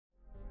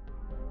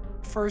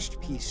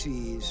first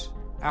PCs,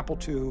 Apple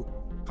II,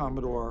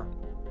 Commodore,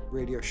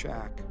 Radio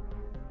Shack,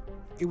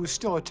 it was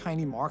still a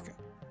tiny market.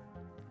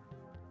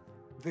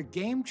 The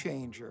game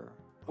changer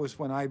was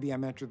when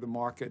IBM entered the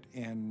market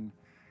in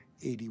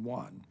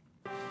 '81.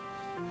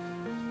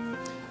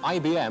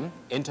 IBM,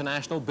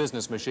 International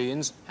Business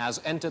Machines,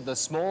 has entered the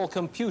small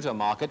computer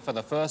market for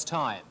the first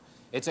time.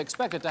 It's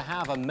expected to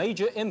have a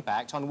major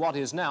impact on what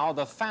is now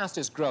the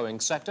fastest growing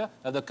sector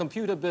of the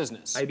computer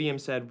business. IBM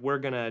said, we're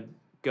going to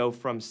go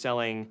from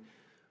selling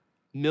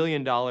 $1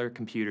 million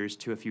computers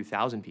to a few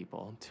thousand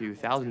people to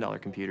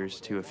 $1,000 computers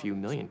to a few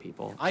million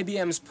people.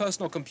 IBM's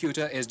personal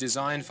computer is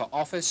designed for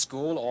office,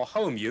 school, or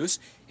home use.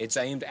 It's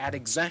aimed at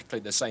exactly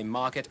the same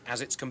market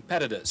as its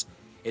competitors.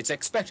 It's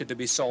expected to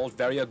be sold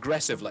very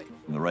aggressively.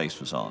 The race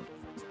was on.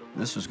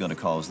 This was going to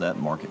cause that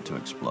market to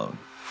explode.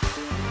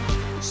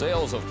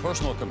 Sales of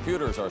personal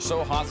computers are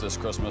so hot this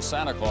Christmas,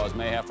 Santa Claus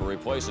may have to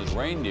replace his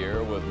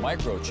reindeer with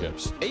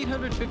microchips.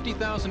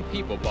 850,000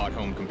 people bought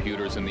home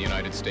computers in the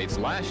United States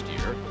last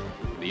year.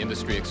 The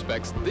industry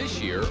expects this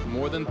year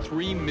more than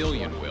 3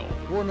 million will.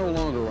 We're no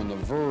longer on the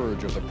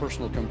verge of the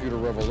personal computer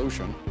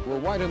revolution. We're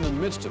right in the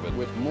midst of it,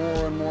 with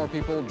more and more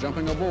people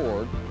jumping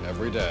aboard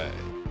every day.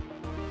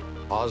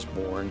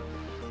 Osborne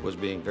was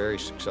being very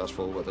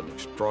successful with an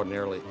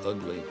extraordinarily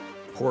ugly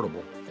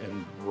portable,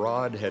 and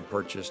Rod had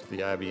purchased the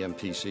IBM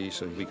PC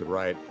so he could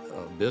write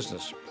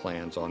business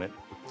plans on it.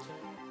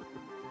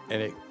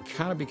 And it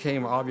kind of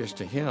became obvious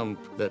to him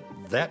that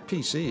that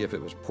PC, if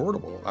it was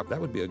portable,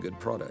 that would be a good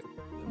product.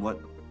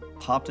 What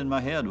popped in my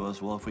head was,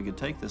 well, if we could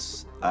take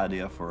this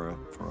idea for a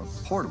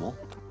portable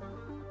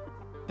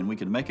and we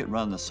could make it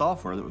run the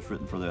software that was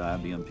written for the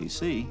IBM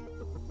PC,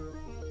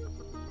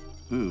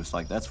 ooh, it's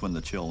like that's when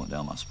the chill went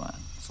down my spine.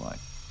 It's like,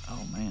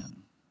 oh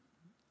man,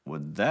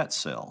 would that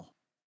sell?